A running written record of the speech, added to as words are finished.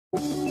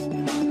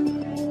TLCC's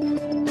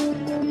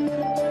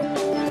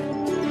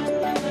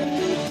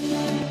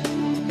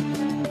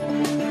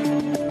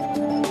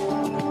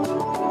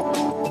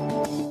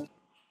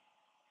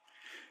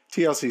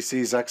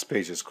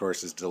XPages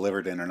course is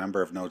delivered in a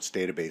number of notes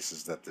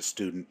databases that the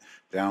student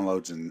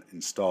downloads and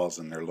installs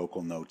in their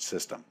local notes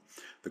system.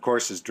 The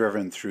course is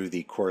driven through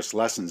the course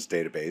lessons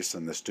database,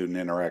 and the student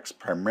interacts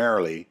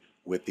primarily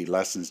with the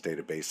lessons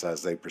database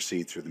as they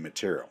proceed through the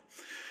material.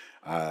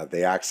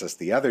 They access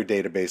the other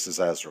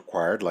databases as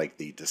required, like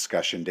the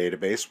discussion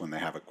database. When they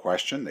have a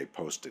question, they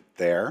post it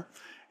there,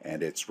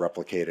 and it's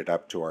replicated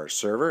up to our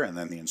server, and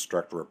then the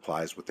instructor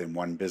replies within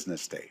 1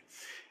 business day.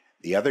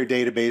 The other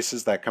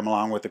databases that come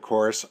along with the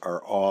course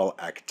are all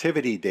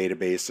activity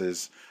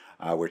databases,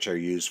 which are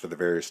used for the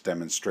various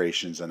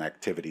demonstrations and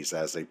activities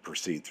as they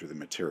proceed through the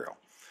material.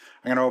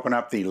 I'm going to open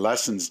up the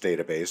lessons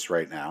database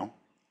right now.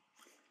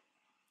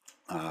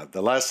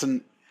 The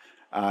lesson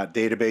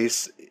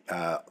database,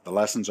 the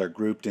lessons are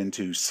grouped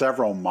into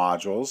several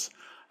modules,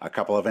 a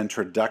couple of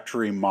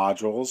introductory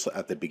modules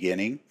at the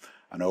beginning,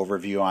 an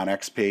overview on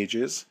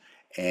XPages,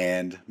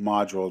 and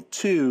module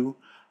 2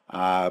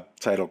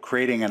 titled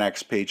Creating an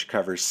XPage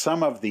covers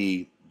some of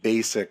the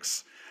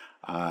basics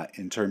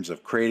in terms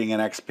of creating an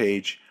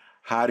XPage,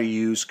 how to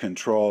use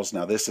controls.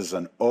 Now this is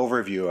an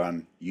overview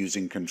on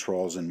using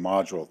controls. In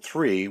module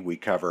 3 we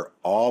cover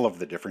all of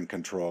the different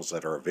controls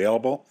that are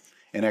available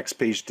in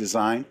XPage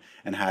design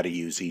and how to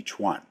use each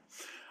one.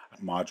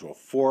 Module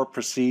 4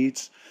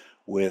 proceeds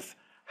with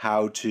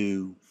how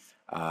to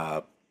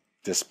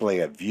display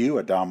a view,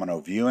 a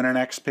domino view in an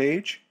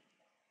XPage,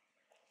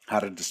 how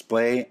to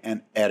display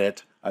and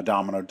edit a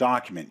domino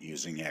document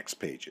using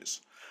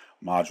XPages.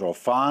 Module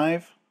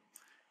 5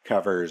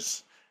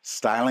 covers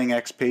styling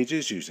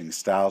XPages using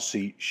style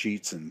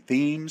sheets and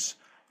themes.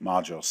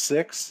 Module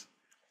 6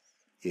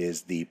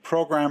 is the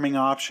programming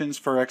options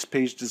for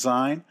XPage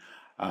design,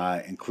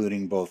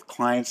 including both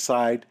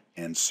client-side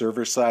and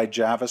server-side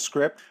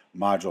JavaScript.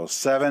 Module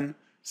 7,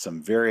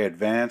 some very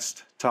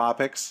advanced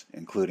topics,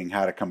 including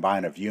how to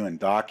combine a view and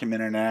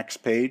document in an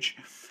XPage,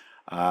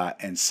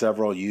 and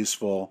several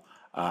useful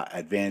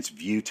advanced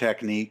view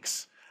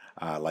techniques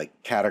like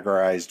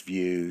categorized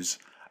views,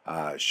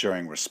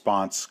 showing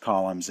response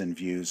columns in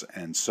views,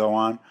 and so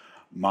on.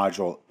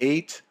 Module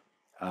 8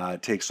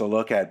 takes a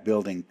look at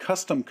building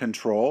custom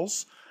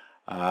controls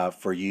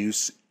for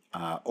use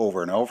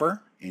over and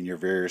over in your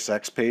various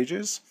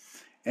XPages.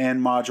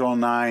 And Module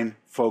 9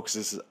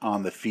 focuses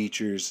on the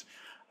features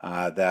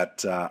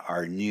that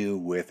are new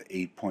with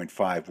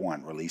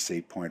 8.51, release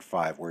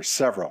 8.5, where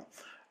several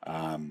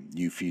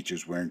new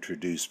features were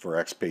introduced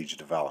for XPage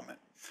development,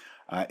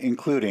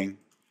 including,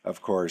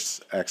 of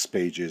course,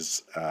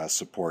 XPage's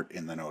support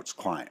in the Notes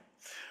client.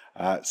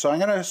 So I'm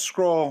going to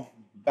scroll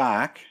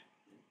back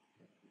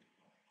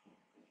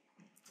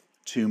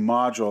to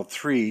Module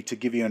 3 to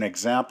give you an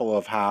example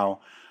of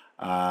how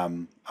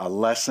a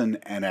lesson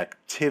and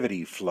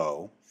activity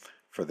flow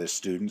for the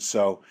students.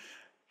 So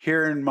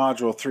here in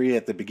Module 3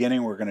 at the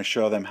beginning, we're going to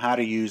show them how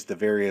to use the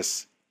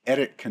various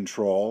edit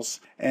controls,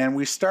 and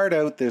we start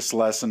out this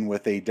lesson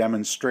with a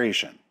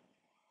demonstration.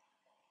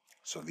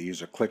 So the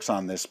user clicks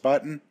on this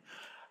button.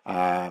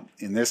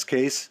 In this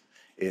case,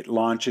 it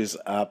launches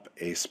up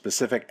a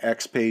specific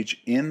XPage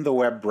in the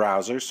web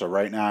browser. So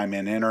right now I'm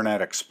in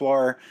Internet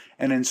Explorer,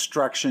 and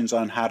instructions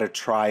on how to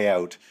try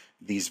out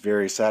these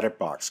various edit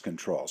box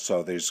controls.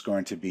 So there's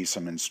going to be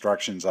some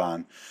instructions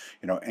on,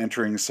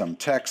 entering some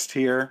text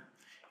here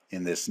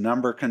in this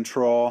number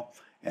control,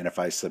 and if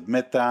I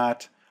submit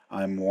that,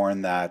 I'm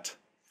warned that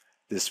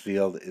this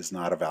field is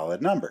not a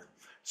valid number.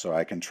 So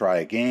I can try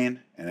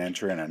again and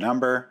enter in a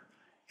number,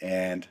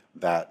 and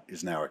that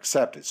is now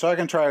accepted. So I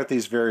can try out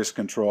these various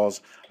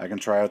controls. I can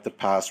try out the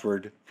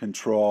password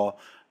control,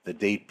 the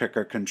date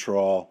picker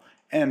control,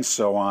 and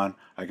so on.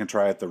 I can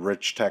try out the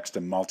rich text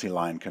and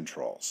multi-line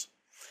controls.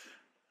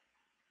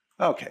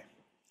 Okay,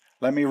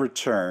 let me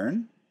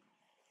return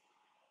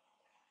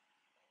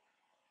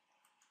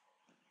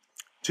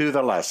to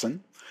the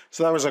lesson.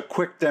 So that was a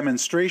quick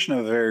demonstration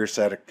of the various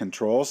edit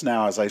controls.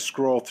 Now as I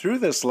scroll through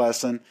this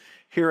lesson,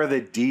 here are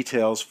the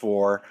details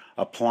for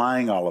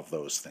applying all of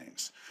those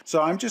things.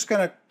 So I'm just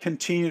going to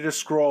continue to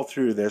scroll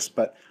through this,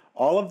 but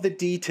all of the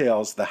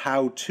details, the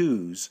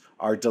how-tos,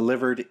 are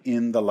delivered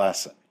in the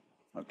lesson.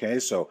 Okay,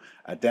 so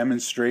a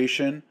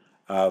demonstration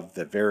of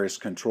the various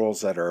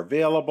controls that are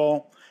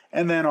available,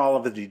 and then all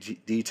of the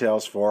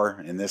details for,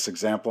 in this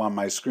example on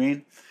my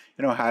screen,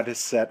 how to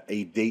set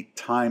a date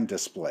time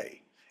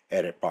display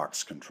edit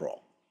box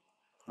control.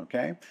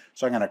 Okay,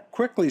 so I'm going to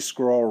quickly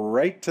scroll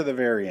right to the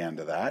very end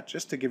of that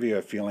just to give you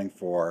a feeling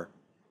for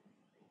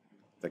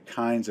the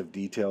kinds of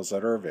details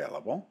that are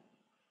available.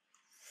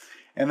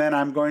 And then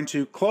I'm going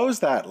to close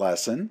that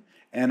lesson,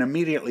 and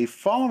immediately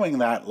following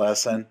that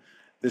lesson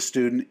the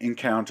student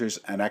encounters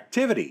an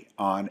activity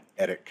on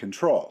edit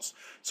controls.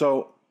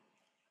 So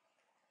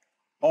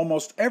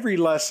almost every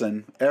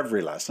lesson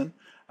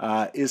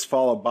is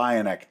followed by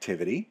an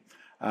activity.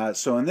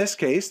 So in this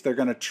case, they're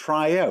going to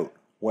try out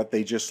what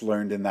they just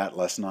learned in that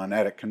lesson on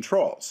edit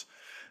controls.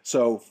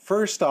 So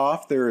first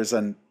off, there is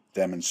a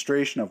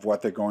demonstration of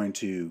what they're going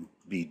to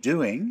be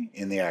doing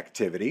in the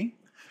activity.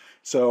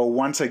 So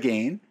once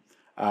again,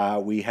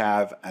 we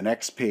have an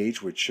X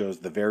page which shows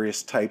the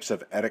various types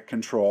of edit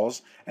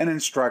controls and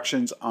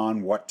instructions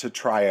on what to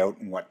try out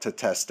and what to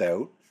test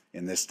out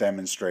in this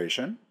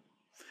demonstration.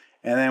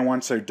 And then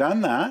once they're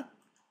done that,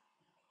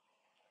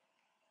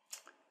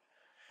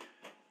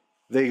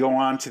 they go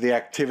on to the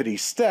activity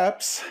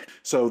steps.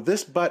 So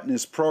this button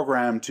is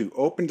programmed to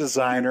open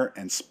Designer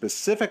and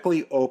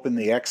specifically open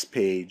the X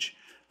page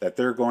that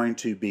they're going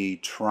to be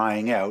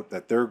trying out,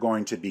 that they're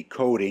going to be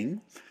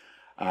coding,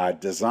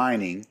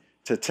 designing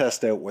to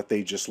test out what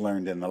they just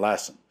learned in the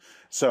lesson.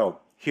 So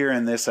here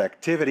in this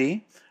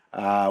activity,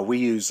 we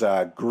use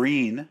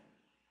green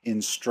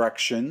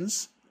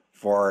instructions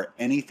for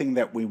anything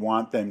that we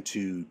want them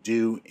to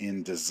do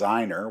in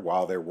Designer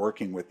while they're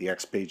working with the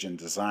X page in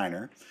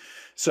Designer.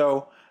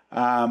 So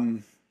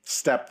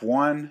step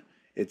 1,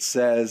 it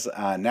says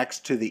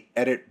next to the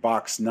edit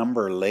box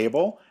number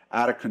label,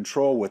 add a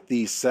control with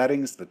these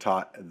settings.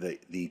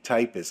 The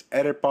type is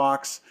edit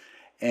box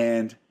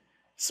and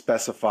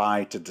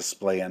specify to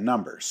display a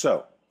number.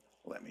 So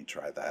let me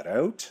try that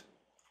out.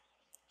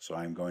 So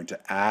I'm going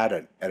to add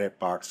an edit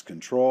box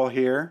control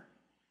here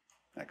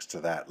next to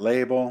that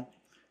label,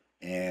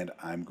 and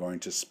I'm going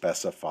to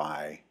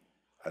specify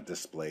a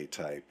display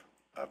type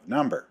of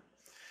number.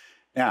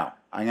 Now,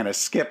 I'm going to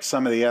skip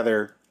some of the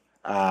other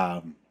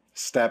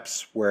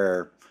steps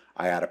where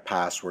I add a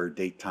password,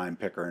 date, time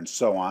picker, and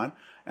so on,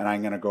 and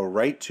I'm going to go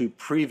right to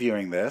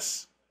previewing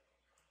this.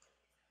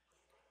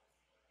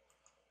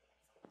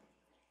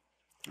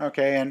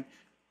 Okay, and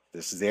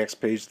this is the X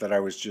page that I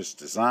was just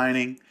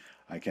designing.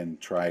 I can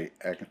try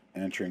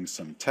entering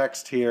some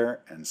text here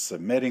and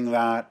submitting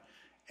that,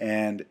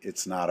 and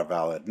it's not a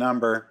valid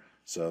number,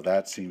 so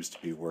that seems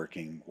to be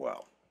working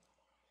well.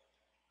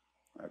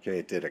 Okay,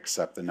 it did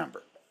accept the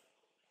number.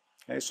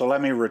 Okay, so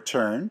let me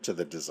return to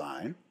the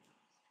design.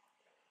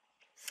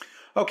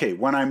 Okay,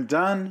 when I'm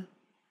done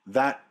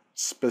that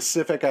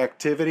specific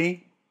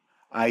activity,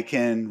 I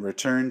can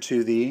return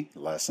to the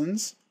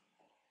lessons.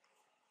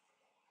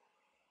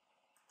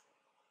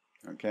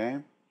 Okay,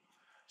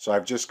 so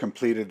I've just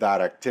completed that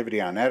activity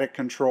on edit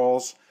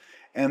controls,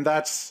 and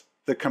that's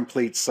the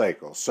complete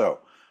cycle. So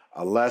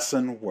a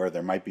lesson where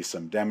there might be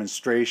some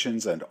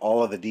demonstrations and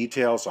all of the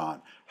details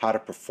on how to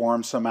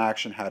perform some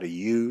action, how to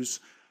use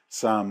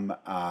some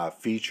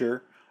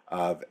feature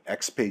of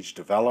X page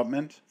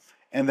development,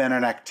 and then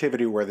an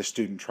activity where the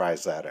student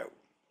tries that out.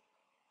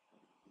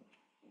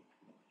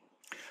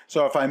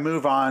 So if I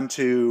move on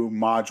to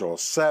Module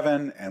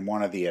 7 and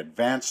one of the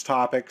advanced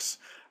topics,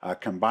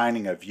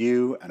 combining a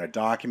view and a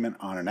document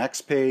on an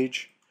X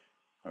page.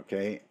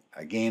 Okay,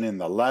 again in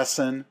the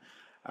lesson,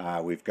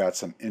 we've got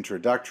some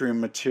introductory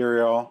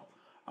material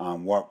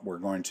on what we're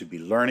going to be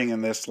learning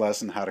in this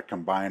lesson, how to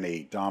combine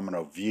a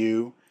domino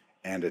view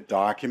and a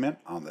document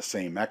on the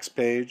same X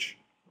page,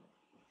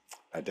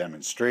 a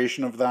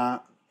demonstration of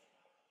that.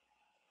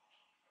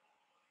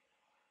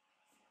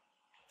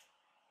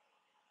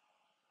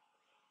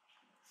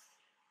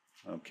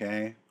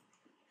 Okay,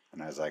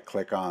 and as I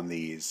click on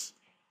these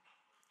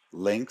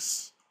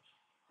links,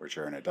 which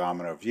are in a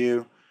domino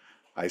view,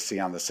 I see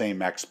on the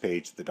same X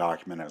page the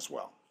document as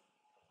well.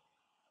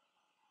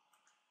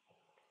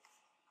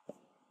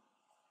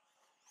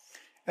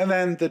 And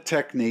then the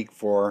technique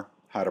for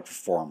how to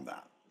perform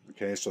that.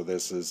 Okay, so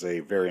this is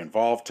a very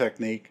involved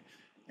technique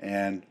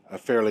and a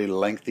fairly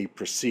lengthy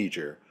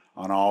procedure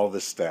on all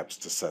the steps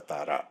to set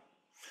that up.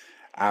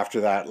 After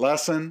that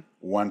lesson,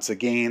 once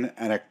again,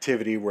 an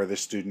activity where the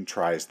student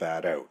tries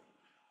that out.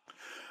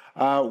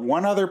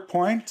 One other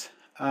point,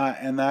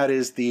 and that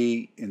is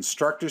the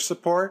instructor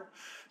support.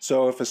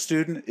 So if a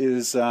student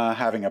is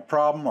having a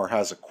problem or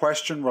has a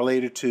question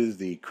related to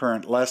the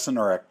current lesson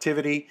or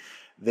activity,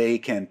 they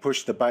can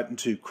push the button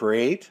to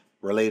create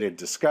related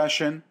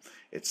discussion.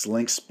 It's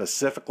linked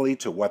specifically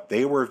to what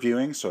they were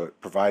viewing, so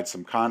it provides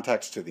some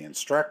context to the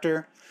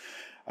instructor.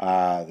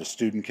 The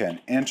student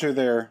can enter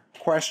their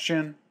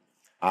question.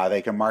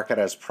 They can mark it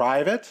as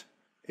private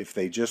if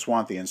they just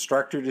want the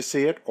instructor to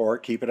see it, or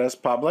keep it as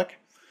public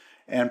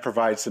and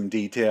provide some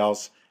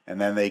details,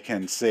 and then they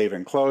can save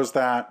and close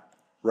that,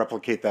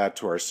 replicate that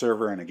to our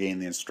server, and again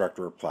the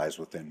instructor replies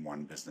within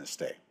 1 business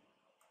day.